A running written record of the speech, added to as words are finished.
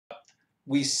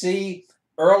we see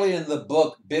early in the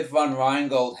book, Bit von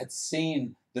Rheingold had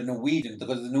seen the Norwegian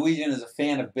because the Norwegian is a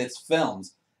fan of Bit's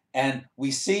films. And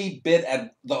we see Bit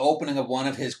at the opening of one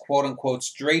of his quote unquote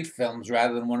straight films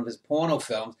rather than one of his porno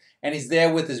films. And he's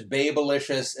there with this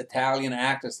babylicious Italian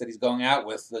actress that he's going out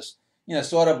with, this,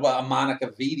 sort of a Monica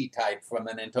Vitti type from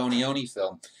an Antonioni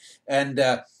film. And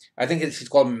I think she's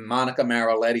called Monica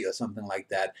Mariletti or something like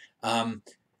that.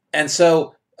 And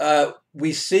so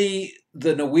we see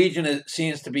the Norwegian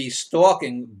seems to be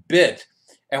stalking Bit,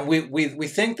 and we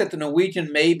think that the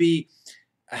Norwegian maybe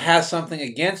has something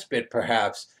against Bit,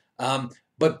 perhaps.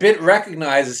 But Bit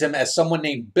recognizes him as someone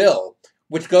named Bill,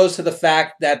 which goes to the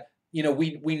fact that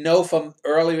we know from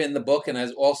earlier in the book, and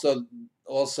as also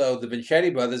the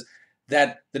Vincetti brothers,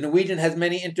 that the Norwegian has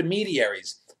many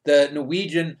intermediaries. The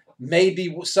Norwegian,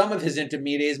 maybe some of his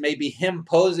intermediaries may be him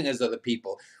posing as other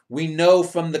people. We know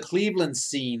from the Cleveland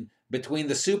scene between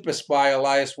the super spy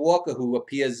Elias Walker, who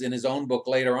appears in his own book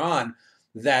later on,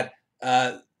 that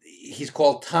he's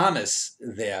called Thomas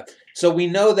there. So we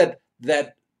know that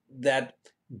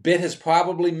Bit has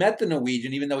probably met the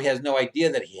Norwegian, even though he has no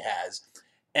idea that he has.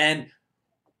 And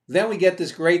then we get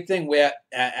this great thing where,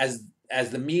 as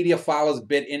the media follows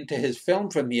Bit into his film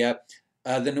premiere,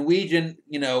 the Norwegian,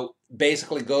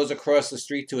 basically goes across the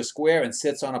street to a square and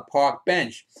sits on a park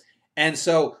bench. And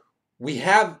so we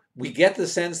get the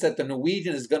sense that the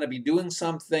Norwegian is going to be doing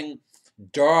something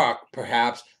dark,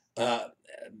 perhaps.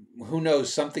 Who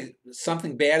knows?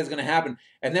 Something bad is going to happen.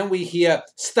 And then we hear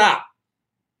stop,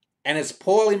 and it's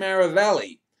Paulie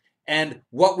Maravelli. And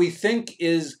what we think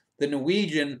is the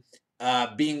Norwegian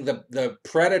being the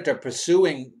predator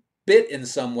pursuing Bit in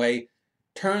some way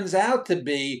turns out to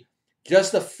be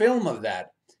just a film of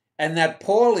that. And that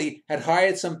Paulie had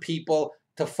hired some people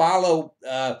to follow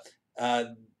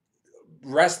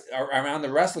around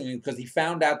the wrestling because he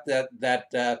found out that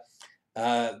the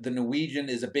Norwegian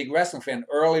is a big wrestling fan.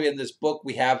 Earlier in this book,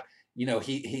 we have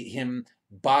him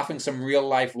boffing some real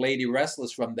life lady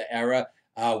wrestlers from the era.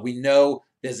 We know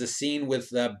there's a scene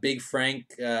with Big Frank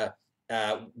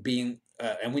being,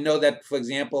 and we know that, for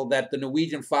example, that the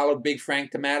Norwegian followed Big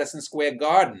Frank to Madison Square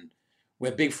Garden,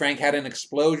 where Big Frank had an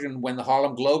explosion when the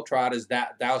Harlem Globetrotters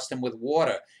doused him with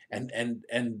water, and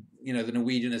the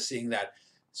Norwegian is seeing that.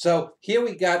 So here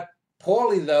we got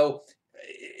Paulie, though,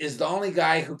 is the only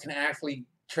guy who can actually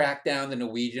track down the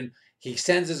Norwegian. He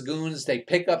sends his goons, they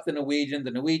pick up the Norwegian.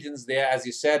 The Norwegian's there, as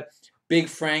you said. Big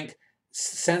Frank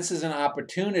senses an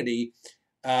opportunity.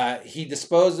 He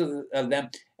disposes of them,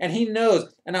 and he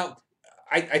knows. And now,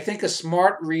 I think a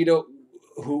smart reader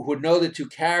who would know the two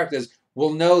characters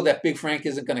will know that Big Frank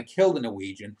isn't going to kill the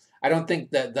Norwegian. I don't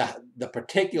think that the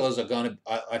particulars are going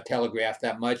to telegraph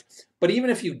that much. But even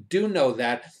if you do know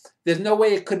that, there's no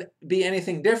way it could be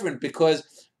anything different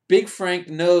because Big Frank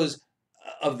knows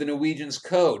of the Norwegian's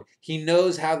code. He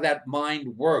knows how that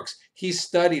mind works. He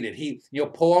studied it.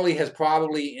 Paulie has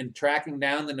probably, in tracking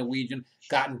down the Norwegian,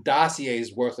 gotten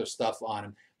dossiers worth of stuff on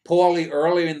him. Paulie,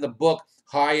 earlier in the book,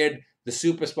 hired the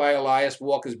super spy Elias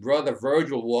Walker's brother,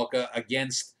 Virgil Walker,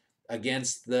 against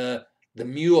the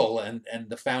mule and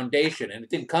the foundation, and it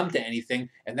didn't come to anything,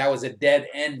 and that was a dead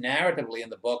end narratively in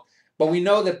the book. But we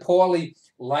know that Paulie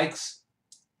likes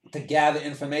to gather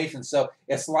information, so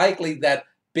it's likely that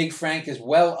Big Frank is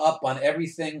well up on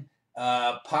everything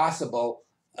possible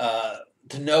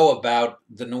to know about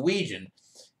the Norwegian,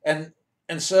 and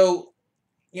so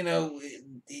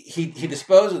he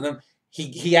disposes of them.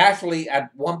 He actually at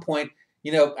one point,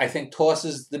 I think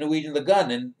tosses the Norwegian the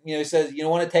gun, and he says, "You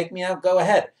want to take me out? Go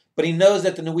ahead." But he knows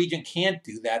that the Norwegian can't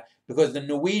do that because the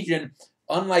Norwegian,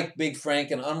 unlike Big Frank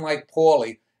and unlike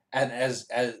Paulie, and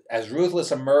as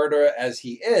ruthless a murderer as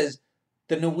he is,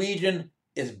 the Norwegian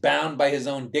is bound by his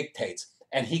own dictates,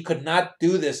 and he could not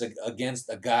do this against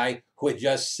a guy who had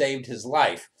just saved his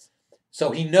life.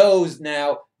 So he knows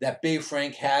now that Big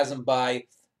Frank has him by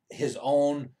his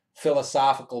own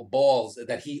philosophical balls,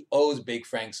 that he owes Big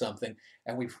Frank something,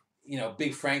 and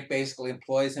Big Frank basically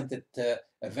employs him to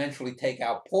eventually take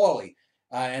out Paulie.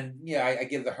 I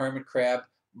give the hermit crab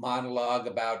monologue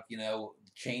about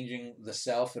changing the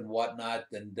self and whatnot,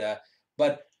 and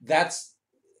but that's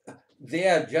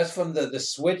there just from the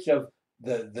switch of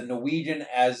the Norwegian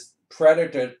as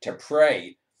predator to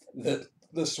prey, the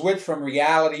switch from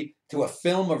reality to a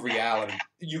film of reality.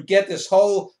 You get this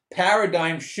whole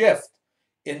paradigm shift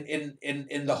in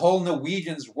the whole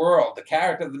Norwegian's world. The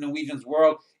character of the Norwegian's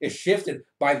world is shifted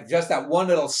by just that one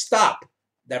little stop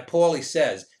that Paulie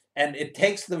says, and it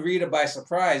takes the reader by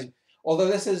surprise. Although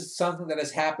this is something that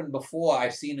has happened before,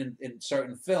 I've seen in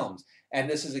certain films, and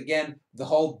this is, again, the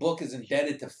whole book is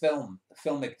indebted to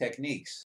filmic techniques.